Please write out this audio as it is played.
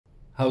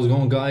How's it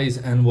going, guys,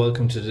 and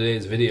welcome to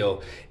today's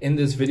video. In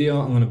this video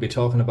I'm going to be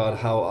talking about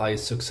how I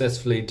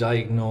successfully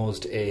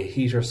diagnosed a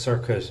heater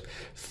circuit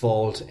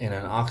fault in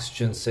an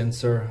oxygen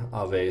sensor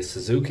of a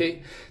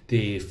Suzuki.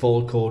 The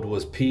fault code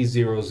was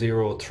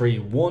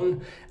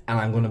P0031, and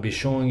I'm going to be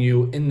showing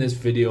you in this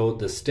video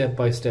the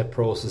step-by-step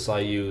process I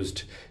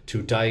used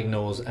to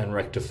diagnose and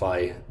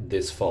rectify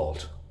this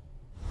fault.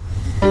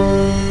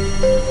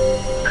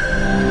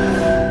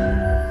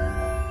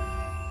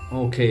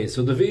 Okay,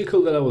 so the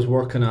vehicle that I was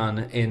working on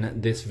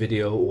in this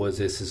video was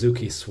a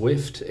Suzuki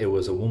Swift. It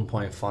was a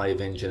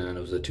 1.5 engine and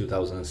it was a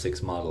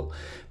 2006 model.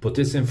 But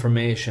this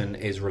information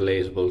is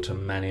relatable to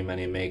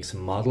many makes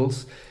and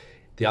models.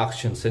 The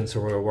oxygen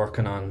sensor we're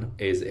working on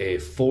is a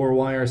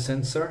 4-wire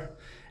sensor,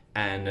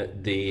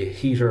 and the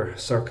heater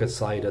circuit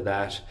side of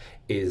that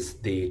is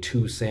the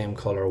two same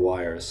color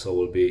wires. So it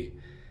will be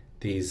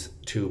these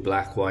two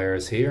black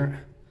wires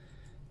here,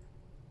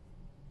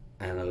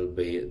 and it'll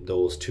be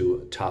those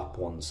two top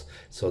ones.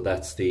 So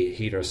that's the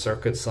heater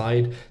circuit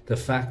side. The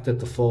fact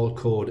that the fault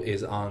code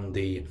is on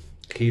the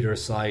heater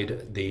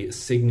side, the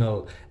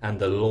signal and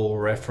the low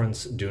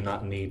reference do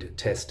not need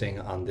testing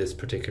on this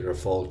particular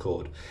fault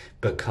code,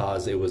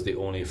 because it was the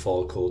only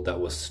fault code that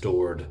was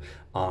stored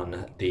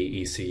on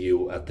the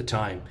ECU at the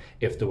time.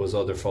 If there was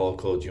other fault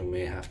codes, you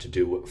may have to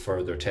do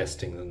further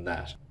testing than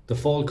that. The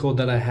fault code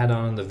that I had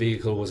on the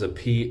vehicle was a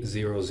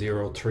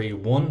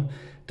P0031.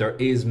 There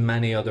is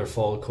many other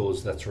fault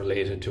codes that's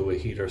related to a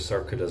heater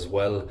circuit as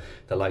well,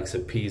 the likes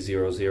of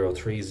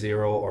P0030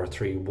 or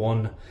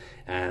 31,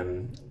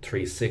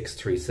 36,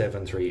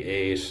 37,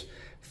 38,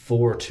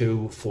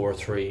 42,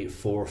 43,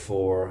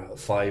 44,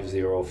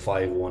 50,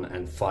 51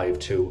 and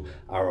 52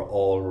 are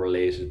all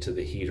related to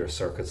the heater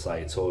circuit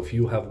side. So if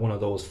you have one of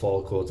those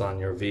fault codes on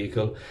your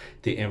vehicle,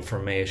 the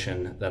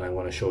information that I'm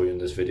going to show you in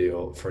this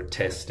video for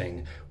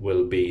testing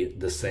will be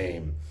the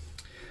same.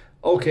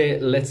 Okay,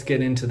 let's get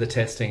into the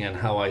testing and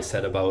how I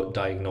set about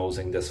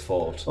diagnosing this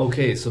fault.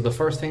 Okay, so the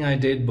first thing I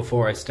did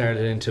before I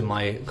started into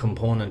my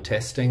component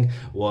testing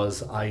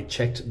was I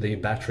checked the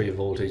battery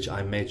voltage.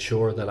 I made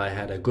sure that I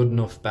had a good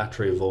enough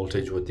battery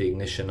voltage with the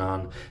ignition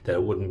on, that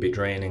it wouldn't be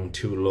draining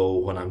too low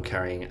when I'm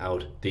carrying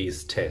out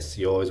these tests.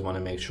 You always want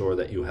to make sure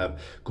that you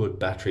have good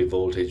battery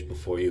voltage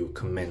before you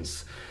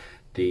commence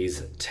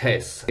these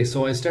tests. Okay,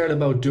 so I started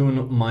about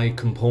doing my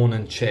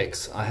component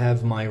checks. I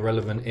have my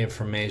relevant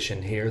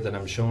information here that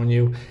I'm showing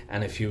you,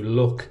 and if you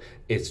look,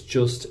 it's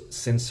just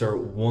sensor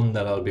 1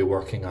 that I'll be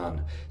working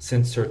on.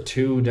 Sensor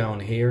 2 down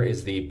here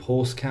is the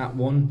post-cat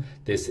one,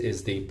 this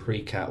is the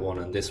pre-cat one,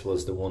 and this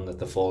was the one that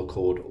the fault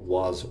code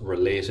was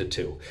related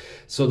to.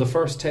 So the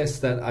first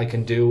test that I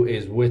can do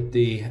is with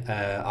the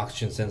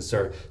oxygen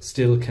sensor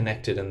still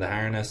connected in the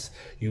harness.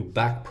 You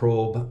back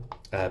probe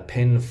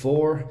pin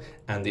 4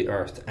 and the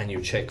earth, and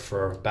you check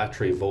for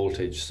battery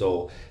voltage.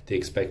 So the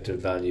expected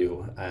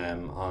value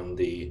on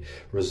the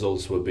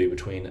results will be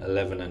between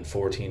 11 and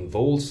 14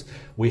 volts.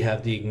 We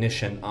have the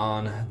ignition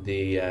on,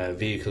 the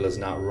vehicle is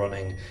not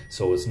running,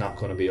 so it's not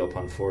going to be up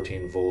on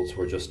 14 volts.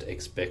 We're just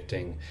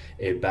expecting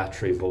a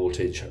battery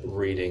voltage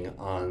reading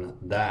on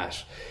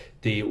that.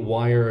 The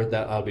wire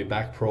that I'll be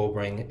back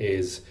probing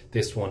is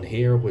this one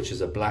here, which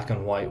is a black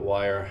and white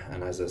wire,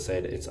 and as I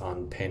said, it's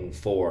on pin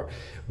 4.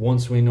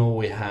 Once we know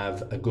we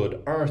have a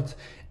good earth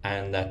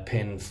and that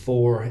pin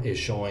 4 is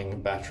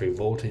showing battery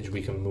voltage,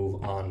 we can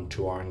move on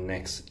to our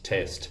next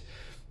test.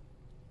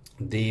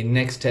 The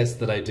next test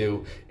that I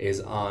do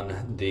is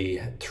on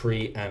the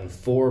 3 and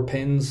 4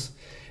 pins.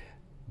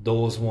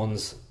 Those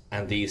ones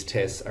and these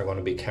tests are going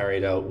to be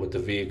carried out with the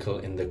vehicle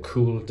in the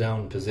cool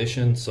down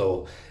position.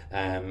 So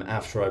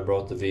after I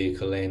brought the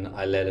vehicle in,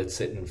 I let it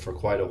sit in for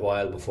quite a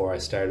while before I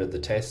started the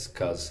test,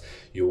 because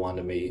you want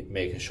to be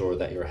making sure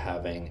that you're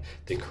having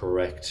the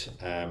correct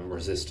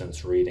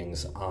resistance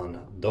readings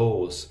on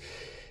those.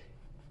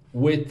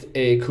 With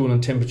a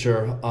coolant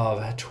temperature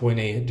of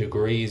 20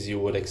 degrees, you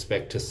would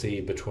expect to see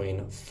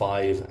between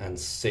 5 and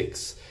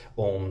 6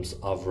 ohms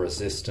of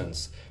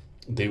resistance.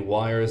 The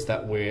wires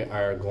that we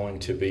are going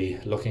to be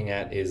looking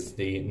at is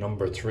the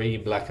number 3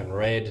 black and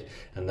red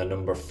and the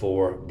number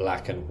 4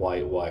 black and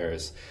white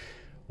wires.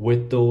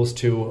 With those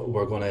two,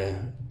 we're going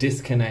to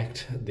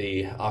disconnect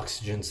the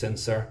oxygen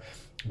sensor.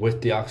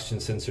 With the oxygen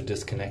sensor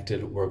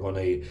disconnected, we're going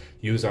to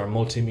use our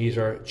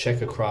multimeter,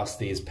 check across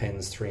these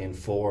pins 3 and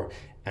 4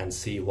 and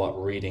see what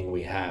reading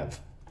we have.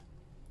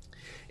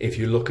 If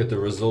you look at the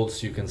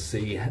results, you can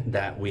see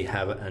that we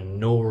have a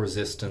no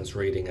resistance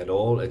reading at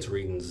all. It's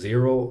reading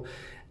 0,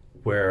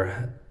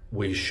 where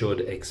we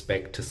should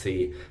expect to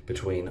see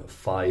between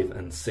 5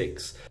 and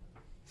 6.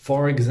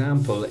 For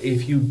example,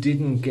 if you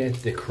didn't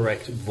get the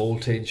correct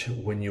voltage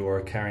when you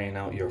were carrying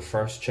out your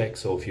first check,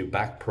 so if you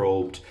back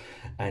probed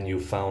and you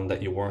found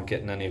that you weren't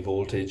getting any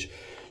voltage,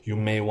 you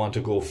may want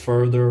to go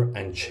further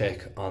and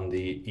check on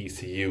the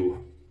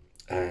ECU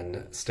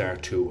and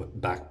start to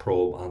back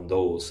probe on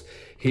those.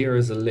 Here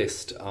is a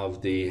list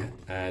of the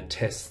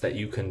tests that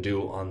you can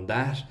do on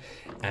that,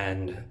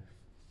 and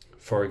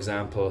for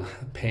example,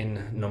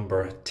 pin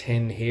number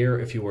 10 here,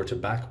 if you were to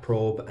back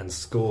probe and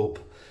scope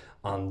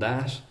on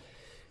that,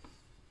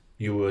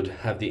 you would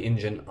have the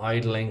engine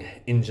idling,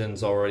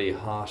 engine's already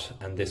hot,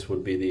 and this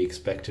would be the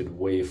expected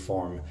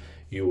waveform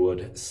you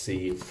would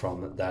see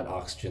from that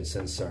oxygen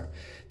sensor.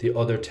 The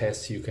other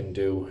tests you can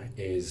do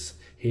is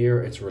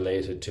here, it's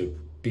related to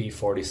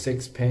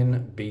B46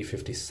 pin,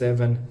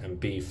 B57 and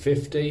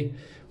B50,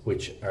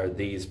 which are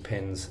these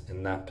pins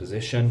in that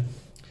position,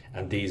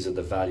 and these are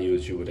the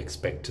values you would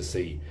expect to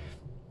see.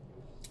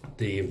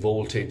 The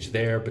voltage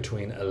there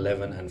between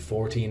 11 and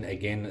 14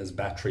 again is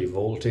battery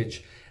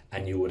voltage,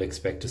 and you would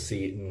expect to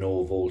see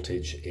no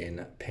voltage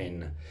in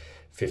pin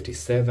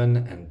 57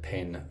 and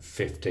pin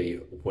 50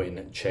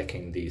 when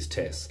checking these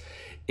tests.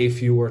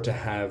 If you were to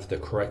have the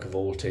correct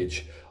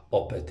voltage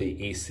up at the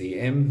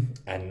ECM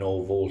and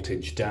no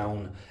voltage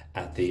down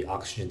at the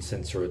oxygen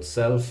sensor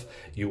itself,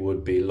 you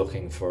would be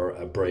looking for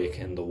a break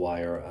in the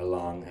wire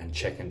along and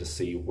checking to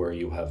see where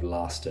you have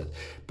lost it.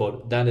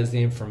 But that is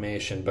the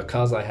information.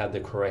 Because I had the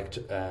correct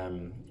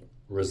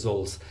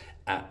results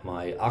at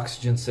my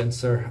oxygen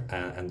sensor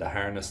and the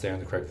harness there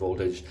and the correct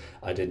voltage,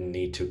 I didn't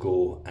need to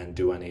go and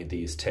do any of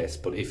these tests.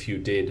 But if you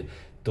did,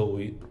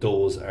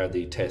 those are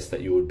the tests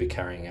that you would be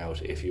carrying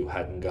out if you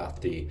hadn't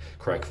got the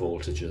correct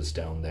voltages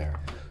down there.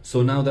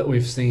 So now that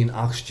we've seen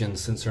oxygen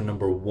sensor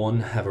number 1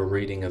 have a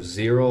reading of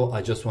 0,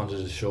 I just wanted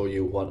to show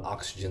you what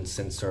oxygen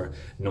sensor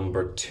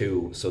number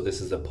 2, so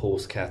this is the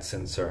post-cat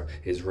sensor,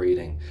 is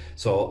reading.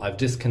 So I've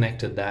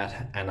disconnected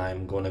that, and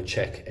I'm going to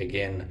check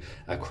again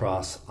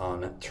across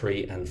on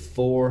 3 and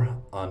 4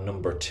 on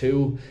number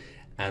 2.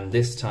 And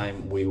this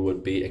time we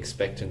would be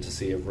expecting to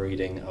see a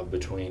reading of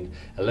between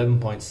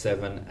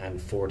 11.7 and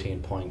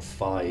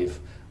 14.5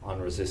 on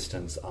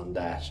resistance on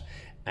that.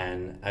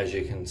 And as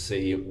you can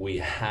see, we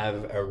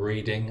have a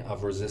reading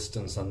of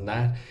resistance on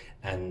that,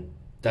 and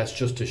that's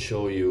just to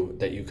show you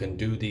that you can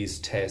do these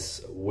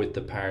tests with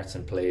the parts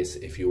in place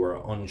if you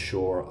are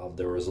unsure of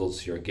the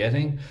results you're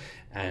getting,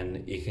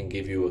 and it can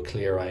give you a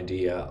clear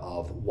idea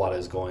of what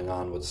is going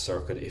on with the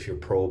circuit if you're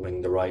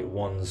probing the right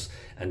ones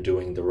and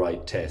doing the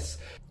right tests.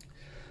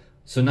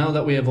 So now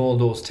that we have all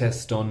those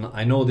tests done,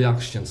 I know the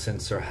oxygen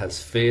sensor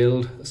has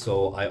failed,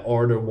 so I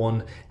order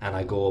one and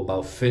I go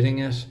about fitting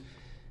it.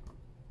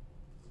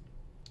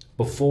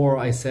 Before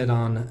I set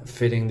on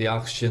fitting the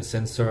oxygen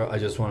sensor, I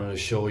just wanted to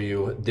show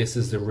you this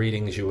is the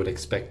readings you would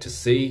expect to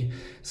see.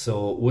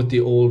 So with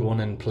the old one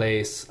in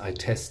place, I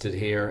tested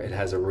here, it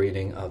has a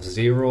reading of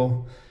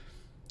 0.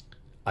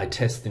 I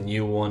test the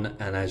new one,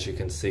 and as you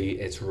can see,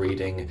 it's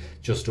reading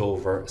just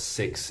over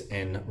 6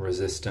 in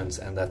resistance,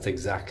 and that's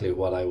exactly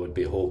what I would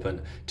be hoping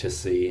to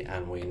see,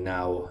 and we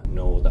now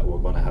know that we're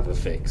going to have a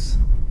fix.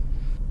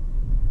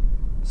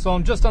 So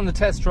I'm just on the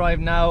test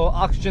drive now.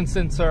 Oxygen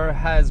sensor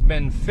has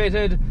been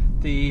fitted,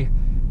 the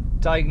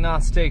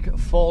diagnostic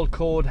fault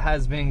code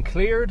has been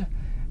cleared,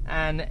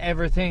 and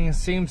everything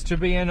seems to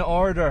be in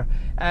order.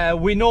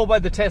 We know by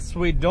the tests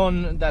we've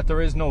done that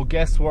there is no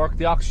guesswork.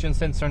 The oxygen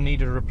sensor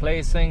needed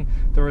replacing.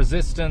 The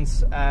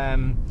resistance,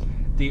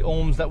 the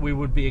ohms that we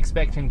would be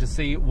expecting to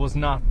see, was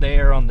not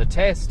there on the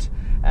test.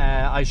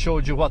 I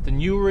showed you what the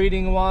new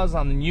reading was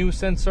on the new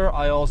sensor.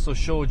 I also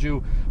showed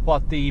you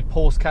what the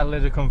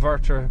post-catalytic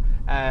converter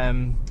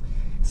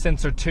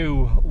sensor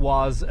 2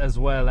 was as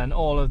well, and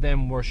all of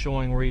them were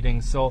showing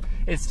readings. So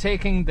it's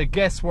taking the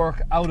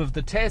guesswork out of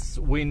the tests.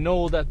 We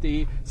know that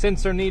the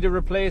sensor needed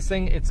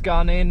replacing, it's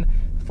gone in,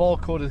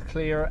 fault code is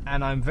clear,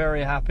 and I'm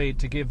very happy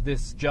to give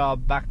this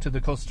job back to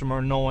the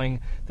customer knowing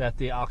that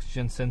the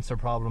oxygen sensor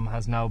problem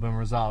has now been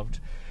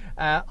resolved.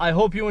 I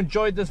hope you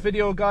enjoyed this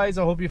video, guys.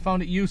 I hope you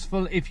found it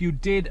useful. If you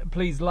did,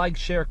 please like,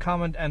 share,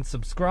 comment and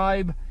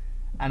subscribe,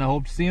 and I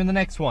hope to see you in the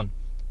next one.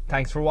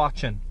 Thanks for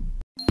watching.